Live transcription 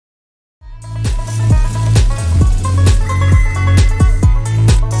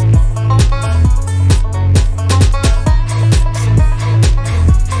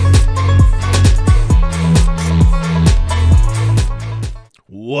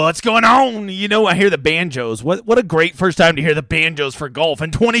What's going on? You know, I hear the banjos. What a great first time to hear the banjos for golf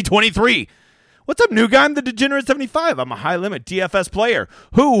in 2023. What's up, new guy? I'm the Degenerate 75. I'm a high-limit DFS player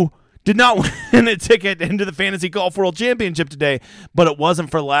who did not win a ticket into the Fantasy Golf World Championship today, but it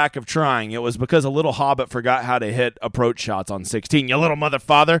wasn't for lack of trying. It was because a little hobbit forgot how to hit approach shots on 16, you little mother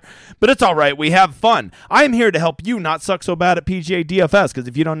father. But it's all right. We have fun. I am here to help you not suck so bad at PGA DFS, because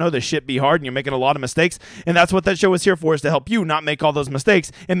if you don't know, this shit be hard and you're making a lot of mistakes, and that's what that show is here for, is to help you not make all those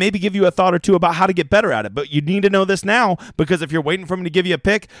mistakes and maybe give you a thought or two about how to get better at it. But you need to know this now, because if you're waiting for me to give you a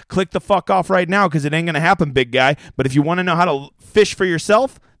pick, click the fuck off right now, because it ain't going to happen, big guy. But if you want to know how to fish for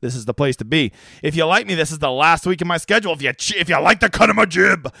yourself, this is the place to be. If you like me, this is the last week of my schedule. If you like the cut of my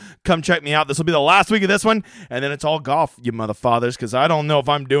jib, come check me out. This will be the last week of this one, and then it's all golf, you motherfathers, because I don't know if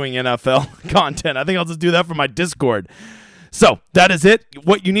I'm doing NFL content. I think I'll just do that for my Discord. So that is it.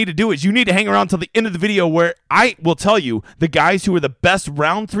 What you need to do is you need to hang around till the end of the video, where I will tell you the guys who are the best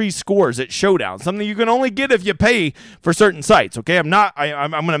round 3 scores at Showdown, something you can only get if you pay for certain sites. Okay, I'm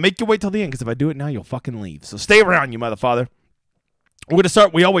going to make you wait till the end, because if I do it now, you'll fucking leave. So stay around, you motherfather. We're going to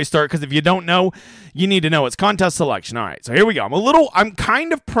start. We always start, because if you don't know, you need to know. It's contest selection. All right, so here we go. I'm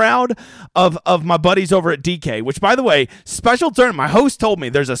kind of proud of my buddies over at DK, which, by the way, special tournament. My host told me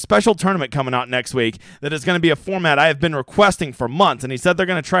there's a special tournament coming out next week that is going to be a format I have been requesting for months, and he said they're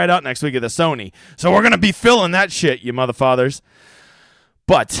going to try it out next week at the Sony. So we're going to be filling that shit, you motherfathers.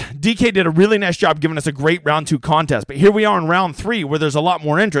 But DK did a really nice job giving us a great round 2 contest. But here we are in round 3, where there's a lot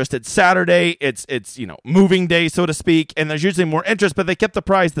more interest. It's Saturday. It's moving day, so to speak, and there's usually more interest, but they kept the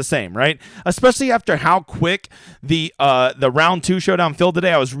prize the same, right? Especially after how quick the round 2 Showdown filled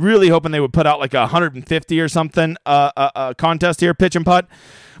today. I was really hoping they would put out like 150 or something contest here, pitch and putt.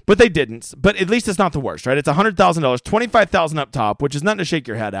 But they didn't. But at least it's not the worst, right? It's $100,000, $25,000 up top, which is nothing to shake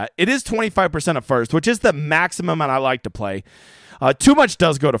your head at. It is 25% of first, which is the maximum I like to play. Too much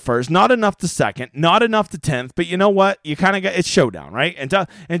does go to first, not enough to second, not enough to 10th, but you know what? You kind of got, it's Showdown, right?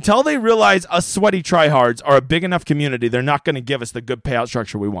 Until they realize us sweaty tryhards are a big enough community, they're not going to give us the good payout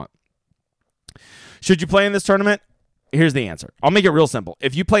structure we want. Should you play in this tournament? Here's the answer. I'll make it real simple.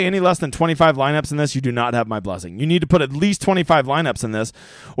 If you play any less than 25 lineups in this, you do not have my blessing. You need to put at least 25 lineups in this,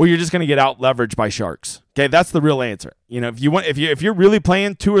 or you're just going to get out leveraged by sharks. Okay, that's the real answer. You know, if you're really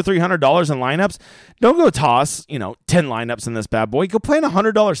playing $200 or $300 in lineups, don't go toss 10 lineups in this bad boy. Go play in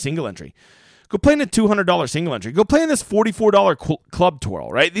 $100 single entry. Go play in a $200 single entry. Go play in this $44 club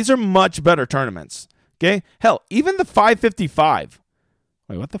twirl. Right? These are much better tournaments. Okay, hell, even the 555.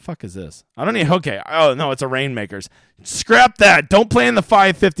 Wait, what the fuck is this? I don't need. Okay. Oh no, it's a Rainmakers. Scrap that. Don't play in the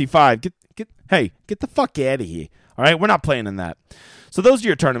 555. Get the fuck out of here. All right, we're not playing in that. So those are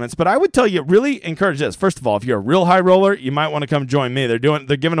your tournaments, but I would tell you, really encourage this. First of all, if you're a real high roller, you might want to come join me. They're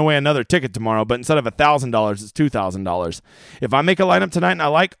giving away another ticket tomorrow, but instead of $1,000, it's $2,000. If I make a lineup tonight and I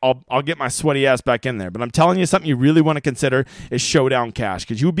like, I'll get my sweaty ass back in there. But I'm telling you, something you really want to consider is Showdown Cash,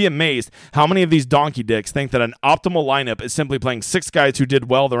 because you would be amazed how many of these donkey dicks think that an optimal lineup is simply playing 6 guys who did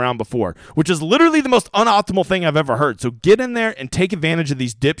well the round before, which is literally the most unoptimal thing I've ever heard. So get in there and take advantage of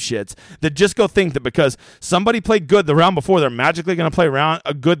these dipshits that just go think that because somebody played good the round before, they're magically going to play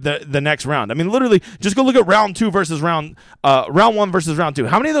good the next round. I mean, literally, just go look at round 2 versus round 1 versus round 2.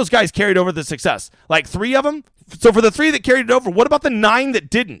 How many of those guys carried over the success? Like 3 of them? So for the 3 that carried it over, what about the 9 that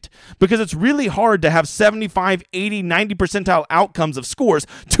didn't? Because it's really hard to have 75, 80, 90 percentile outcomes of scores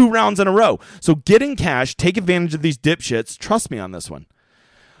 2 rounds in a row. So get in cash, take advantage of these dipshits. Trust me on this one.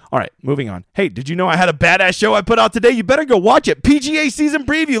 All right, moving on. Hey, did you know I had a badass show I put out today? You better go watch it. PGA season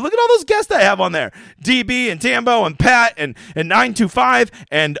preview. Look at all those guests I have on there. DB and Tambo and Pat and 925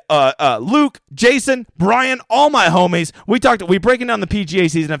 and Luke, Jason, Brian, all my homies. We're breaking down the PGA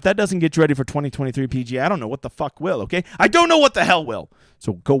season. If that doesn't get you ready for 2023 PGA, I don't know what the fuck will, okay? I don't know what the hell will.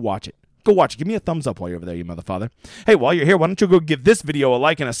 So go watch it. Go watch it. Give me a thumbs up while you're over there, you motherfather. Hey, while you're here, why don't you go give this video a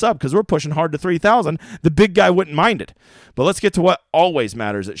like and a sub, because we're pushing hard to 3,000. The big guy wouldn't mind it. But let's get to what always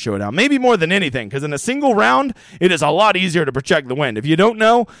matters at Showdown. Maybe more than anything, because in a single round, it is a lot easier to project the wind. If you don't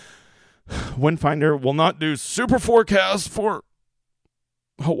know, Windfinder will not do super forecasts for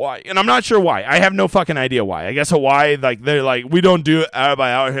Hawaii. And I'm not sure why. I have no fucking idea why. I guess Hawaii, they're like, we don't do it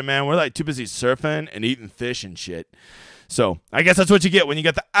out here, man. We're like too busy surfing and eating fish and shit. So I guess that's what you get when you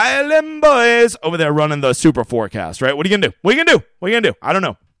get the Island Boys over there running the super forecast, right? What are you going to do? I don't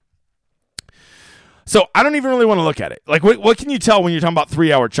know. So I don't even really want to look at it. Like, what can you tell when you're talking about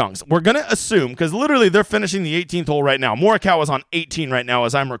 3-hour chunks? We're going to assume, because literally they're finishing the 18th hole right now. Morikawa is on 18 right now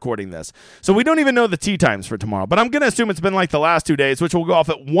as I'm recording this. So we don't even know the tee times for tomorrow. But I'm going to assume it's been like the last 2 days, which will go off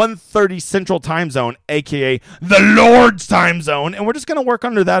at 1:30 Central Time Zone, a.k.a. the Lord's Time Zone. And we're just going to work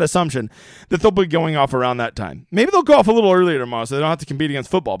under that assumption that they'll be going off around that time. Maybe they'll go off a little earlier tomorrow so they don't have to compete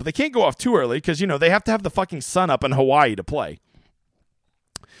against football. But they can't go off too early because, they have to have the fucking sun up in Hawaii to play.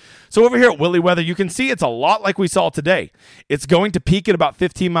 So over here at Willy Weather, you can see it's a lot like we saw today. It's going to peak at about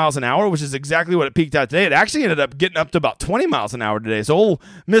 15 miles an hour, which is exactly what it peaked at today. It actually ended up getting up to about 20 miles an hour today. So old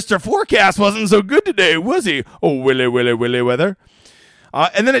Mr. Forecast wasn't so good today, was he? Oh, Willy Weather.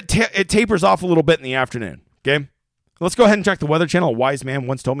 And then it tapers off a little bit in the afternoon, okay? Let's go ahead and check the Weather Channel. A wise man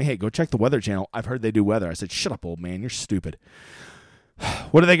once told me, hey, go check the Weather Channel. I've heard they do weather. I said, shut up, old man. You're stupid.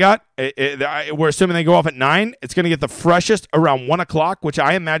 What do they got? We're assuming they go off at 9. It's going to get the freshest around 1 o'clock, which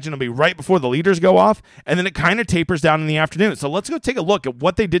I imagine will be right before the leaders go off. And then it kind of tapers down in the afternoon. So let's go take a look at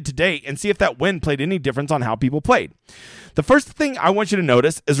what they did today and see if that wind played any difference on how people played. The first thing I want you to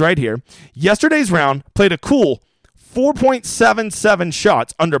notice is right here. Yesterday's round played a cool 4.77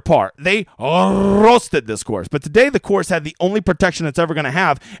 shots under par. They roasted this course. But today the course had the only protection it's ever going to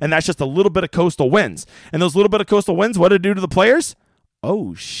have, and that's just a little bit of coastal winds. And those little bit of coastal winds, what did it do to the players?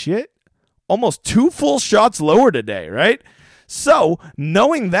 Oh, shit. Almost 2 full shots lower today, right? So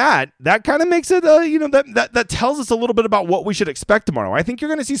knowing that kind of makes it, that tells us a little bit about what we should expect tomorrow. I think you're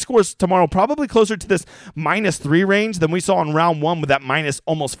going to see scores tomorrow probably closer to this -3 range than we saw in round 1 with that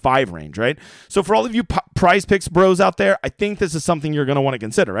almost -5 range, right? So for all of you prize picks bros out there, I think this is something you're going to want to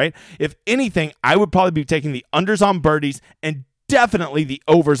consider, right? If anything, I would probably be taking the unders on birdies and definitely the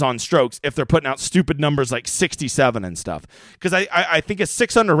overs on strokes if they're putting out stupid numbers like 67 and stuff. Because I think a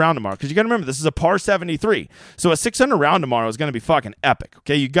 6-under round tomorrow, because you got to remember, this is a par 73. So a 6-under round tomorrow is going to be fucking epic.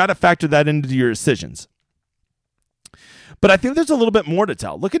 Okay, you got to factor that into your decisions. But I think there's a little bit more to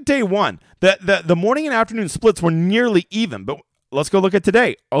tell. Look at day 1. The morning and afternoon splits were nearly even. But let's go look at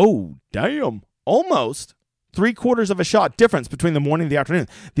today. Oh, damn. Almost 3/4 of a shot difference between the morning and the afternoon.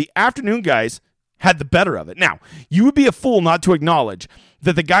 The afternoon guys had the better of it. Now, you would be a fool not to acknowledge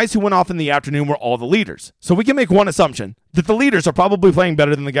that the guys who went off in the afternoon were all the leaders. So we can make one assumption, that the leaders are probably playing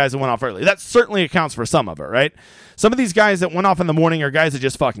better than the guys that went off early. That certainly accounts for some of it, right? Some of these guys that went off in the morning are guys that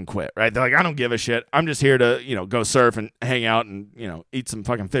just fucking quit, right? They're like, I don't give a shit. I'm just here to, go surf and hang out and, eat some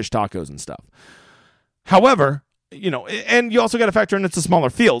fucking fish tacos and stuff. However, and you also got to factor in it's a smaller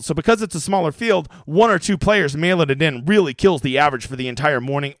field. So because it's a smaller field, 1 or 2 players mailing it in really kills the average for the entire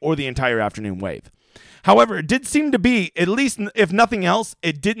morning or the entire afternoon wave. However, it did seem to be, at least if nothing else,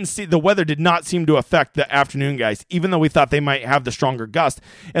 the weather did not seem to affect the afternoon guys, even though we thought they might have the stronger gust.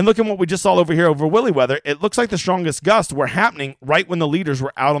 And look at what we just saw over here over Willy Weather. It looks like the strongest gusts were happening right when the leaders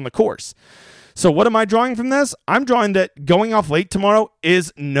were out on the course. So what am I drawing from this? I'm drawing that going off late tomorrow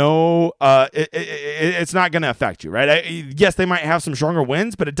is it's not going to affect you, right? Yes, they might have some stronger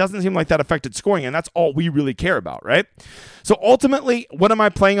winds, but it doesn't seem like that affected scoring, and that's all we really care about, right? So ultimately, what am I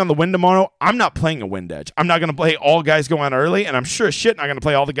playing on the wind tomorrow? I'm not playing a wind edge. I'm not going to play all guys going out early, and I'm sure as shit not going to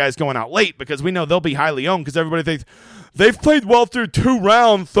play all the guys going out late because we know they'll be highly owned because everybody thinks they've played well through 2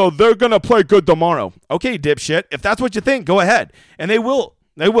 rounds, so they're going to play good tomorrow. Okay, dipshit. If that's what you think, go ahead. And they will.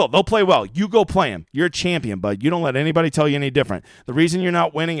 They'll play well. You go play them. You're a champion, bud. You don't let anybody tell you any different. The reason you're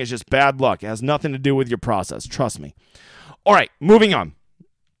not winning is just bad luck. It has nothing to do with your process. Trust me. All right, moving on.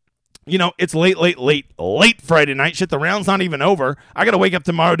 It's late Friday night. Shit, the round's not even over. I got to wake up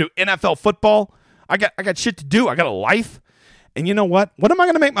tomorrow, do NFL football. I got shit to do. I got a life. And you know what? What am I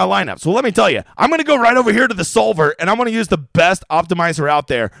going to make my lineups? Well, let me tell you. I'm going to go right over here to the solver, and I'm going to use the best optimizer out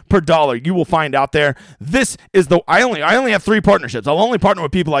there per dollar you will find out there. This is I only have 3 partnerships. I'll only partner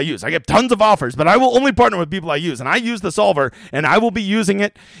with people I use. I get tons of offers, but I will only partner with people I use. And I use the solver, and I will be using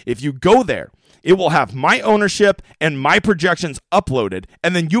it. If you go there, it will have my ownership and my projections uploaded,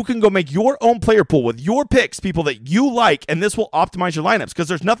 and then you can go make your own player pool with your picks, people that you like, and this will optimize your lineups because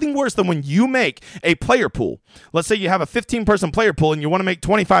there's nothing worse than when you make a player pool. Let's say you have a 15-person player pool and you want to make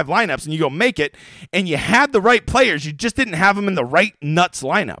 25 lineups, and you go make it, and you had the right players, you just didn't have them in the right nuts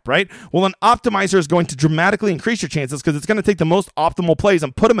lineup, right? Well, an optimizer is going to dramatically increase your chances because it's going to take the most optimal plays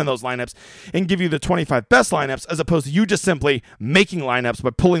and put them in those lineups and give you the 25 best lineups as opposed to you just simply making lineups by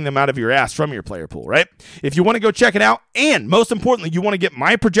pulling them out of your ass from your player pool, right? If you want to go check it out, and most importantly, you want to get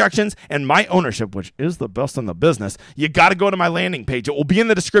my projections and my ownership, which is the best in the business, you got to go to my landing page. It will be in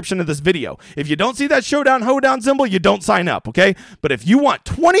the description of this video. If you don't see that Showdown Hoedown symbol, you don't sign up, okay? But if you want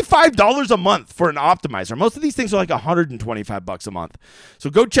 $25 a month for an optimizer, most of these things are like $125 a month. So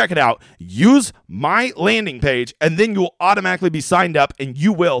go check it out. Use my landing page, and then you'll automatically be signed up, and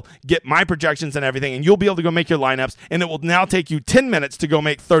you will get my projections and everything, and you'll be able to go make your lineups, and it will now take you 10 minutes to go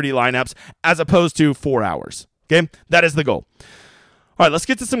make 30 lineups as opposed to 4 hours. Okay? That is the goal. All right, let's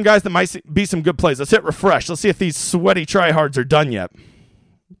get to some guys that might be some good plays. Let's hit refresh. Let's see if these sweaty tryhards are done yet.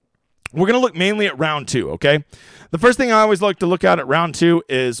 We're going to look mainly at round 2, okay? The first thing I always like to look at round 2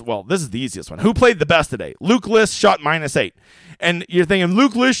 is, well, this is the easiest one. Who played the best today? Luke List shot -8. And you're thinking,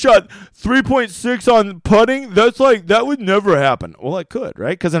 Luke List shot 3.6 on putting? That would never happen. Well, it could,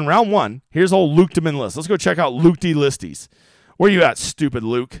 right? Because in round 1, here's old Luke Demin List. Let's go check out Luke D. Listies. Where you at, stupid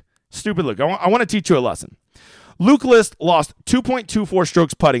Luke? Stupid Luke. I want to teach you a lesson. Luke List lost 2.24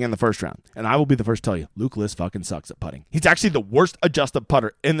 strokes putting in the first round. And I will be the first to tell you, Luke List fucking sucks at putting. He's actually the worst adjusted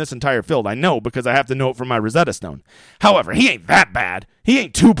putter in this entire field. I know because I have to know it from my Rosetta Stone. However, he ain't that bad. He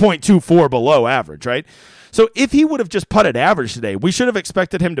ain't 2.24 below average, right? So if he would have just putted average today, we should have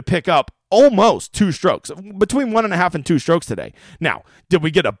expected him to pick up almost 2 strokes, between 1.5 and 2 strokes today. Now, did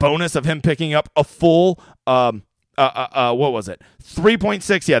we get a bonus of him picking up a full, what was it?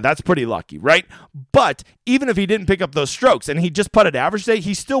 3.6. Yeah, that's pretty lucky, right? But even if he didn't pick up those strokes and he just putted average today,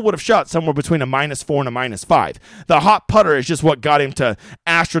 he still would have shot somewhere between a -4 and a -5. The hot putter is just what got him to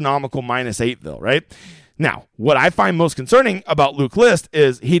astronomical -8, right? Now, what I find most concerning about Luke List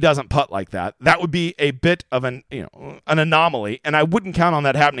is he doesn't putt like that. That would be a bit of an anomaly, and I wouldn't count on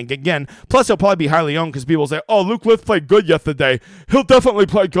that happening again. Plus, he'll probably be highly owned because people say, oh, Luke List played good yesterday. He'll definitely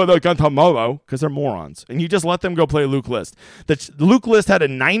play good again tomorrow, because they're morons. And you just let them go play Luke List. Luke List had a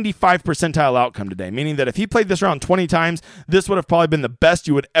 95 percentile outcome today, meaning that if he played this round 20 times, this would have probably been the best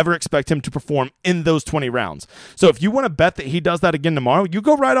you would ever expect him to perform in those 20 rounds. So if you want to bet that he does that again tomorrow, you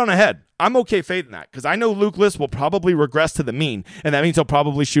go right on ahead. I'm okay fading that because I know Luke List will probably regress to the mean, and that means he'll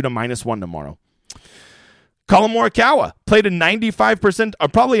probably shoot a -1 tomorrow. Colin Morikawa played a 95%, or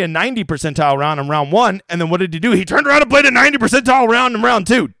probably a 90 percentile round in round 1, and then what did he do? He turned around and played a 90 percentile round in round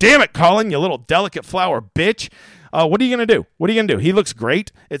 2. Damn it, Colin, you little delicate flower bitch. What are you going to do? What are you going to do? He looks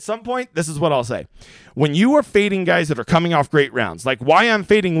great. At some point, this is what I'll say. When you are fading guys that are coming off great rounds, like why I'm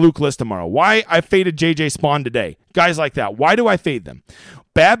fading Luke List tomorrow, why I faded JJ Spawn today, guys like that, why do I fade them?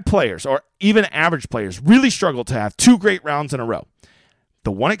 Bad players, or even average players, really struggle to have 2 great rounds in a row.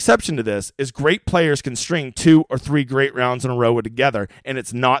 The one exception to this is great players can string 2 or 3 great rounds in a row together, and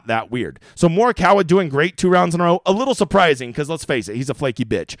it's not that weird. So Morikawa doing great 2 rounds in a row, a little surprising because let's face it, he's a flaky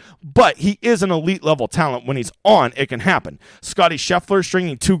bitch. But he is an elite level talent. When he's on, it can happen. Scotty Scheffler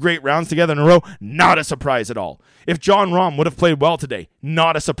stringing 2 great rounds together in a row, not a surprise at all. If John Rahm would have played well today,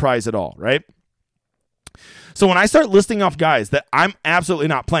 not a surprise at all, right? So when I start listing off guys that I'm absolutely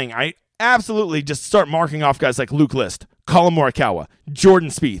not playing, I absolutely just start marking off guys like Luke List, Colin Morikawa, Jordan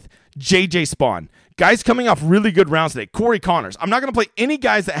Spieth, JJ Spawn, guys coming off really good rounds today, Corey Connors. I'm not going to play any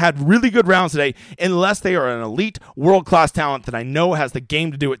guys that had really good rounds today unless they are an elite world-class talent that I know has the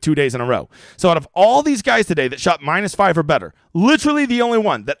game to do it 2 days in a row. So out of all these guys today that shot -5 or better, literally the only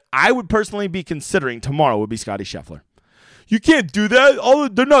one that I would personally be considering tomorrow would be Scotty Scheffler. You can't do that.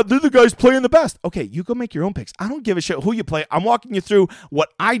 They're the guys playing the best. Okay, you go make your own picks. I don't give a shit who you play. I'm walking you through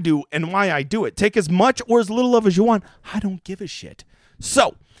what I do and why I do it. Take as much or as little of as you want. I don't give a shit.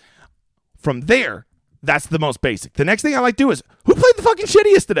 So, from there, that's the most basic. The next thing I like to do is, who played the fucking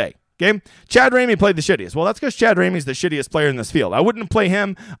shittiest today? Okay, Chad Ramey played the shittiest. Well, that's because Chad Ramey's the shittiest player in this field. I wouldn't play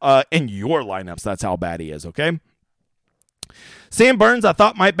him in your lineups. That's how bad he is, okay? Sam Burns, I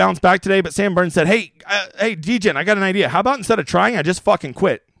thought might bounce back today, but Sam Burns said, hey, D-Gen, I got an idea. How about instead of trying, I just fucking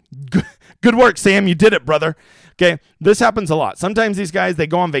quit? Good work, Sam. You did it, brother. Okay, this happens a lot. Sometimes these guys, they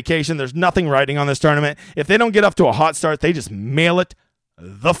go on vacation. There's nothing riding on this tournament. If they don't get up to a hot start, they just mail it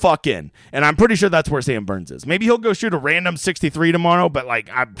the fuck in. And I'm pretty sure that's where Sam Burns is. Maybe he'll go shoot a random 63 tomorrow, but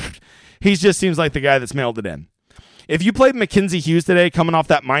he just seems like the guy that's mailed it in. If you played Mackenzie Hughes today coming off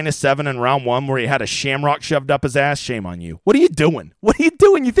that -7 in round 1 where he had a shamrock shoved up his ass, shame on you. What are you doing? What are you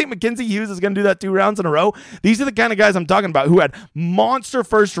doing? You think Mackenzie Hughes is going to do that 2 rounds in a row? These are the kind of guys I'm talking about who had monster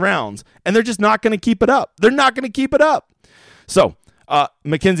first rounds, and they're just not going to keep it up. They're not going to keep it up. So,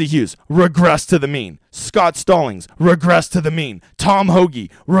 Mackenzie Hughes, regress to the mean. Scott Stallings, regress to the mean. Tom Hoagie,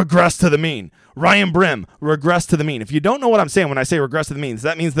 regress to the mean. Ryan Brim, regress to the mean. If you don't know what I'm saying when I say regress to the mean,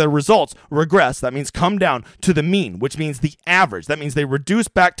 that means the results regress. That means come down to the mean, which means the average. That means they reduce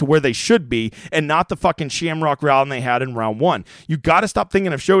back to where they should be and not the fucking shamrock round they had in round one. You got to stop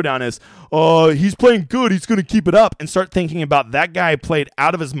thinking of Showdown as, he's playing good, he's going to keep it up, and start thinking about that guy played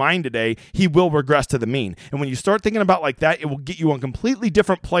out of his mind today. He will regress to the mean. And when you start thinking about like that, it will get you on completely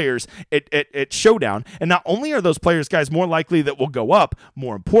different players at Showdown. And not only are those players guys more likely that will go up,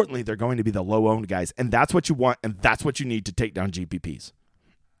 more importantly, they're going to be the low-owned guys. And that's what you want, and that's what you need to take down GPPs.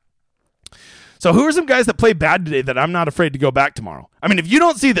 So who are some guys that play bad today that I'm not afraid to go back tomorrow? I mean, if you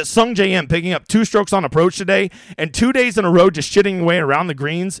don't see that Sung J.M. picking up 2 strokes on approach today and 2 days in a row just shitting away around the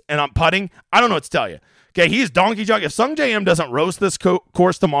greens and on putting, I don't know what to tell you. Okay, he's donkey jog. If Sung J.M. doesn't roast this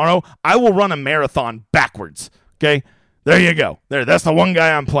course tomorrow, I will run a marathon backwards. Okay, there you go. That's the one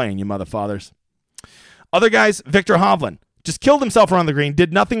guy I'm playing, you motherfathers. Other guys, Victor Hovland. Just killed himself around the green,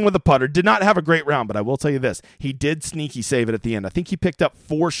 did nothing with a putter, did not have a great round, but I will tell you this. He did sneaky save it at the end. I think he picked up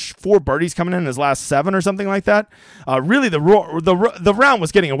four birdies coming in his last 7 or something like that. Really, the round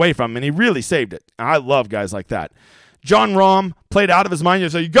was getting away from him, and he really saved it. I love guys like that. John Rahm played out of his mind.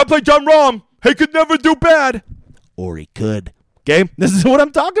 You got to play John Rahm. He could never do bad. Or he could. Okay? This is what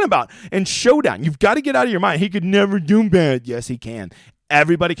I'm talking about. And Showdown, you've got to get out of your mind. He could never do bad. Yes, he can.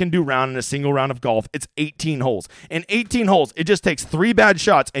 Everybody can do round in a single round of golf. It's 18 holes. In 18 holes, it just takes 3 bad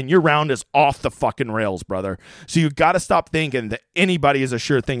shots, and your round is off the fucking rails, brother. So you got to stop thinking that anybody is a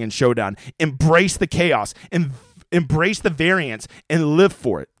sure thing in Showdown. Embrace the chaos, and embrace the variance, and live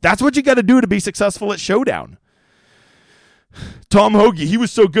for it. That's what you got to do to be successful at Showdown. Tom Hoagie, he was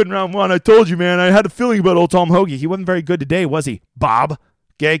so good in round 1. I told you, man. I had a feeling about old Tom Hoagie. He wasn't very good today, was he? Bob,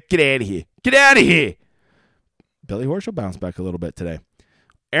 okay, get out of here. Get out of here. Billy Horschel bounced back a little bit today.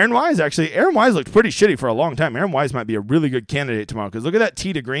 Aaron Wise looked pretty shitty for a long time. Aaron Wise might be a really good candidate tomorrow because look at that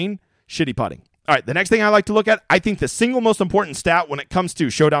tee to green, shitty putting. All right, the next thing I like to look at, I think the single most important stat when it comes to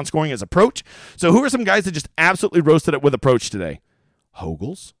Showdown scoring is approach. So who are some guys that just absolutely roasted it with approach today?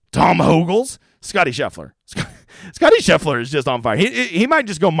 Hogels, Tom Hogels, Scotty Scheffler. Scotty Scheffler is just on fire. He might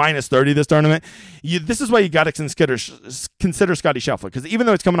just go minus 30 this tournament. This is why you got to consider Scotty Scheffler, because even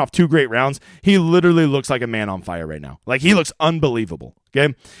though he's coming off 2 great rounds, he literally looks like a man on fire right now. Like, he looks unbelievable,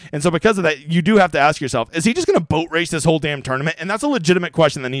 okay? And so because of that, you do have to ask yourself, is he just going to boat race this whole damn tournament? And that's a legitimate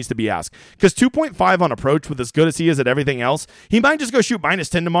question that needs to be asked, because 2.5 on approach with as good as he is at everything else, he might just go shoot minus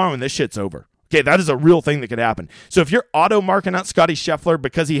 10 tomorrow and this shit's over. Okay, that is a real thing that could happen. So if you're auto-marking out Scotty Scheffler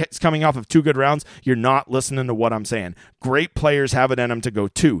because he's coming off of 2 good rounds, you're not listening to what I'm saying. Great players have it in them to go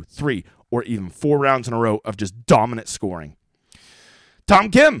 2, 3, or even 4 rounds in a row of just dominant scoring.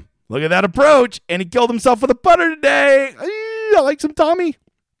 Tom Kim, look at that approach, and he killed himself with a putter today. I like some Tommy.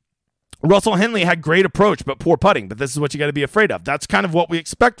 Russell Henley had great approach but poor putting, but this is what you got to be afraid of. That's kind of what we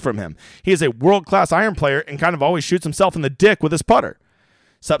expect from him. He is a world-class iron player and kind of always shoots himself in the dick with his putter.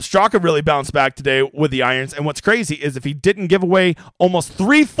 Sepp Straka really bounced back today with the irons, and what's crazy is if he didn't give away almost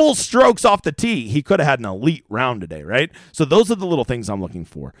 3 full strokes off the tee, he could have had an elite round today, right? So those are the little things I'm looking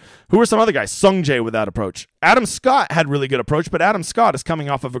for. Who are some other guys? Sung Jae with that approach. Adam Scott had really good approach, but Adam Scott is coming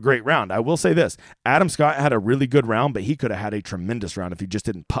off of a great round. I will say this. Adam Scott had a really good round, but he could have had a tremendous round if he just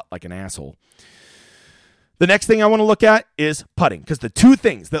didn't putt like an asshole. The next thing I want to look at is putting, because the 2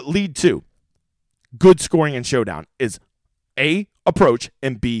 things that lead to good scoring in Showdown is A, approach,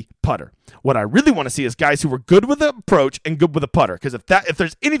 and B, putter. What I really want to see is guys who are good with the approach and good with the putter, because if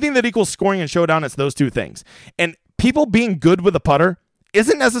there's anything that equals scoring in Showdown, it's those 2 things. And people being good with the putter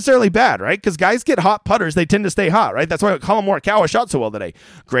isn't necessarily bad, right? Because guys get hot putters, they tend to stay hot, right? That's why Colin Morikawa shot so well today.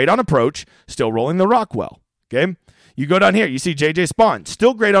 Great on approach, still rolling the rock well, okay? You go down here, you see JJ Spawn,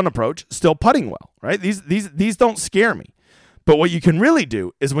 still great on approach, still putting well, right? These don't scare me. But what you can really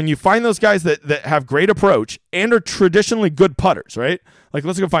do is when you find those guys that have great approach and are traditionally good putters, right? Like,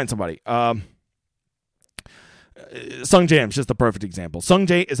 let's go find somebody. Sung Jae is just the perfect example. Sung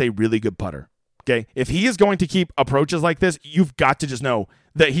Jae is a really good putter, okay? If he is going to keep approaches like this, you've got to just know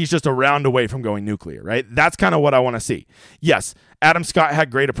that he's just a round away from going nuclear, right? That's kind of what I want to see. Yes, Adam Scott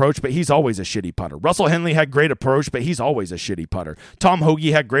had great approach, but he's always a shitty putter. Russell Henley had great approach, but he's always a shitty putter. Tom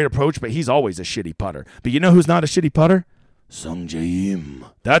Hoagie had great approach, but he's always a shitty putter. But you know who's not a shitty putter? Sung Jae.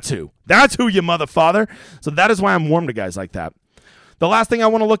 That's who, you motherfather. So that is why I'm warm to guys like that. The last thing I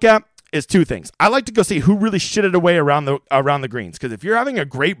want to look at is 2 things. I like to go see who really shitted away around the greens, because if you're having a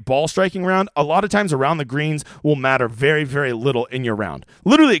great ball striking round, a lot of times around the greens will matter very, very little in your round.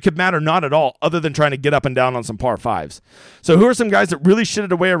 Literally, it could matter not at all other than trying to get up and down on some par 5s. So who are some guys that really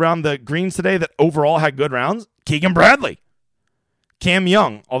shitted away around the greens today that overall had good rounds? Keegan Bradley. Cam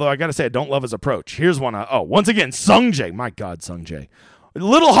Young, although I got to say I don't love his approach. Here's one. Once again, Sungjae. My God, Sungjae.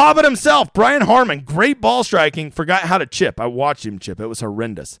 Little Hobbit himself, Brian Harmon, great ball striking, forgot how to chip. I watched him chip. It was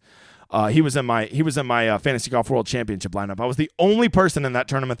horrendous. He was in my Fantasy Golf World Championship lineup. I was the only person in that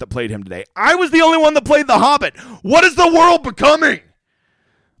tournament that played him today. I was the only one that played the Hobbit. What is the world becoming?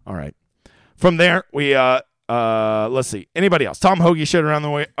 All right. From there, we let's see. Anybody else? Tom Hoagie shit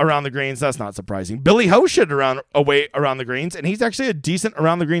around the greens. That's not surprising. Billy Ho shit around the greens, and he's actually a decent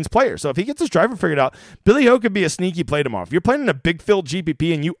around the greens player. So if he gets his driver figured out, Billy Ho could be a sneaky play tomorrow. If you're playing in a big field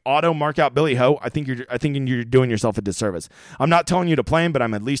GPP and you auto mark out Billy Ho, I think you're doing yourself a disservice. I'm not telling you to play him, but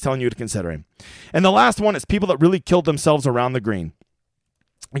I'm at least telling you to consider him. And the last one is people that really killed themselves around the green.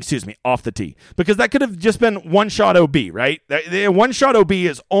 Off the tee. Because that could have just been one shot OB, right? One shot OB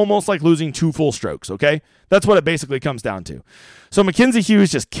is almost like losing 2 full strokes, okay? That's what it basically comes down to. So Mackenzie Hughes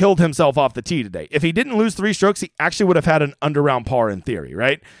just killed himself off the tee today. If he didn't lose 3 strokes, he actually would have had an under-round par in theory,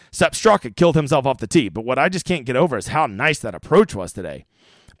 right? Sepp Straka killed himself off the tee. But what I just can't get over is how nice that approach was today.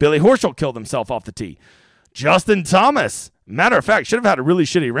 Billy Horschel killed himself off the tee. Justin Thomas, matter of fact, should have had a really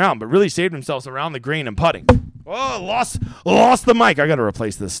shitty round, but really saved himself around the green and putting. Oh, lost the mic. I got to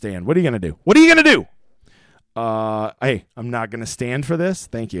replace this stand. What are you going to do? Hey, I'm not going to stand for this.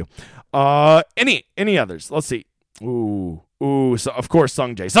 Thank you. Any others? Let's see. So of course,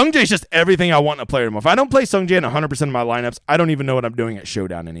 Sungjae. Sungjae's just everything I want in a player tomorrow. If I don't play Sungjae in 100% of my lineups, I don't even know what I'm doing at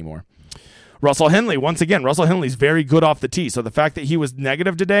Showdown anymore. Russell Henley, once again, Henley's very good off the tee. So the fact that he was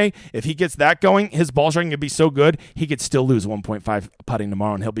negative today, if he gets that going, his ball striking could be so good, he could still lose 1.5 putting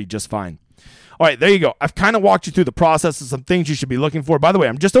tomorrow, and he'll be just fine. All right, there you go. I've kind of walked you through the process of some things you should be looking for. By the way,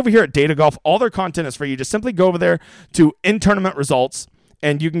 I'm just over here at Data Golf. All their content is for you. Just simply go over there to in-tournament results,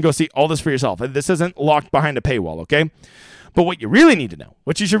 and you can go see all this for yourself. This isn't locked behind a paywall, okay? But what you really need to know,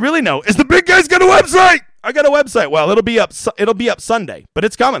 what you should really know, is the big guy's got a website. I got a website. Well, it'll be up Sunday, but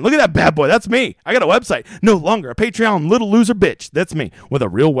it's coming. Look at that bad boy. That's me. I got a website. No longer a Patreon little loser bitch. That's me with a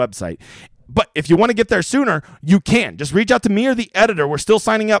real website. But if you want to get there sooner, you can. Just reach out to me or the editor. We're still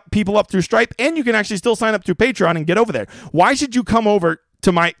signing up people up through Stripe, and you can actually still sign up through Patreon and get over there. Why should you come over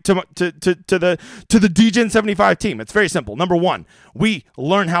to the DGen 75 team? It's very simple. Number one, we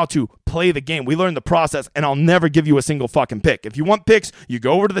learn how to play the game. We learn the process, and I'll never give you a single fucking pick. If you want picks, you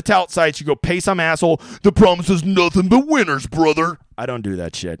go over to the tout sites, you go pay some asshole. The promise is nothing but winners, brother. I don't do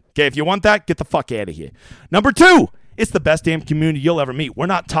that shit. Okay, if you want that, get the fuck out of here. Number two, it's the best damn community you'll ever meet. We're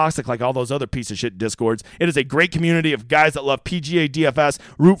not toxic like all those other piece of shit Discords. It is a great community of guys that love PGA DFS,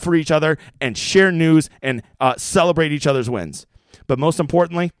 root for each other, and share news and celebrate each other's wins. But most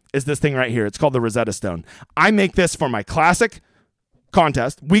importantly is this thing right here. It's called the Rosetta Stone. I make this for my classic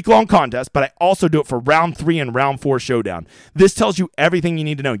contest, week-long contest, but I also do it for round 3 and round 4 Showdown. This tells you everything you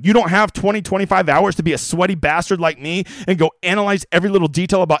need to know. You don't have 20, 25 hours to be a sweaty bastard like me and go analyze every little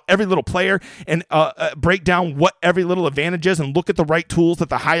detail about every little player and break down what every little advantage is and look at the right tools that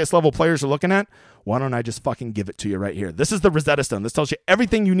the highest level players are looking at. Why don't I just fucking give it to you right here? This is the Rosetta Stone. This tells you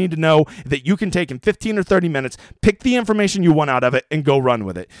everything you need to know that you can take in 15 or 30 minutes, pick the information you want out of it, and go run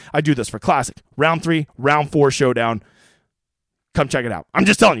with it. I do this for Classic, round 3, round 4 Showdown. Come check it out. I'm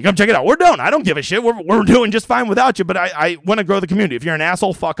just telling you, come check it out. We're done. I don't give a shit. We're doing just fine without you, but I want to grow the community. If you're an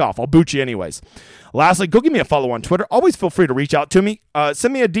asshole, fuck off. I'll boot you anyways. Lastly, go give me a follow on Twitter. Always feel free to reach out to me.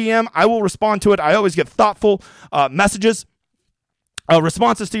 Send me a DM. I will respond to it. I always get thoughtful messages.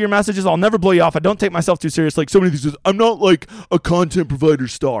 Responses to your messages. I'll never blow you off. I don't take myself too seriously. Like so many of these says, I'm not like a content provider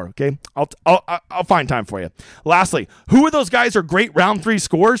star. Okay, I'll find time for you. Lastly, who are those guys who are great round 3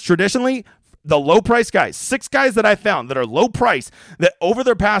 scores traditionally? The low price guys. 6 guys that I found that are low price that over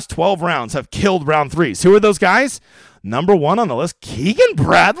their past 12 rounds have killed round 3s. Who are those guys? Number 1 on the list, Keegan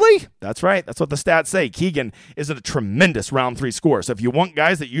Bradley. That's right. That's what the stats say. Keegan is a tremendous round 3 score. So if you want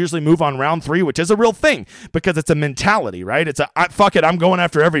guys that usually move on round 3, which is a real thing because it's a mentality, right? It's fuck it, I'm going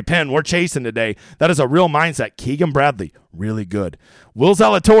after every pin. We're chasing today. That is a real mindset. Keegan Bradley, really good. Will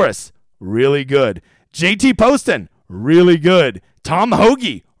Zalatoris, really good. JT Poston, really good. Tom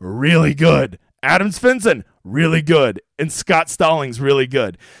Hoagie, really good. Adam Svensson, really good. And Scott Stallings, really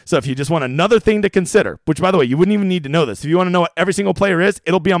good. So if you just want another thing to consider, which, by the way, you wouldn't even need to know this. If you want to know what every single player is,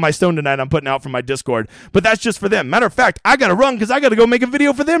 it'll be on my stone tonight I'm putting out from my Discord. But that's just for them. Matter of fact, I got to run because I got to go make a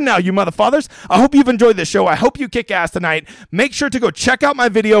video for them now, you motherfathers. I hope you've enjoyed this show. I hope you kick ass tonight. Make sure to go check out my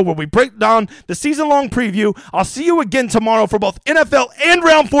video where we break down the season-long preview. I'll see you again tomorrow for both NFL and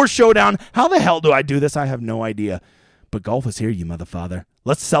Round 4 Showdown. How the hell do I do this? I have no idea. But golf is here, you motherfather.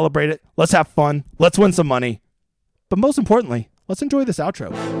 Let's celebrate it. Let's have fun. Let's win some money. But most importantly, let's enjoy this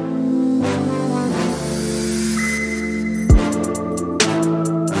outro.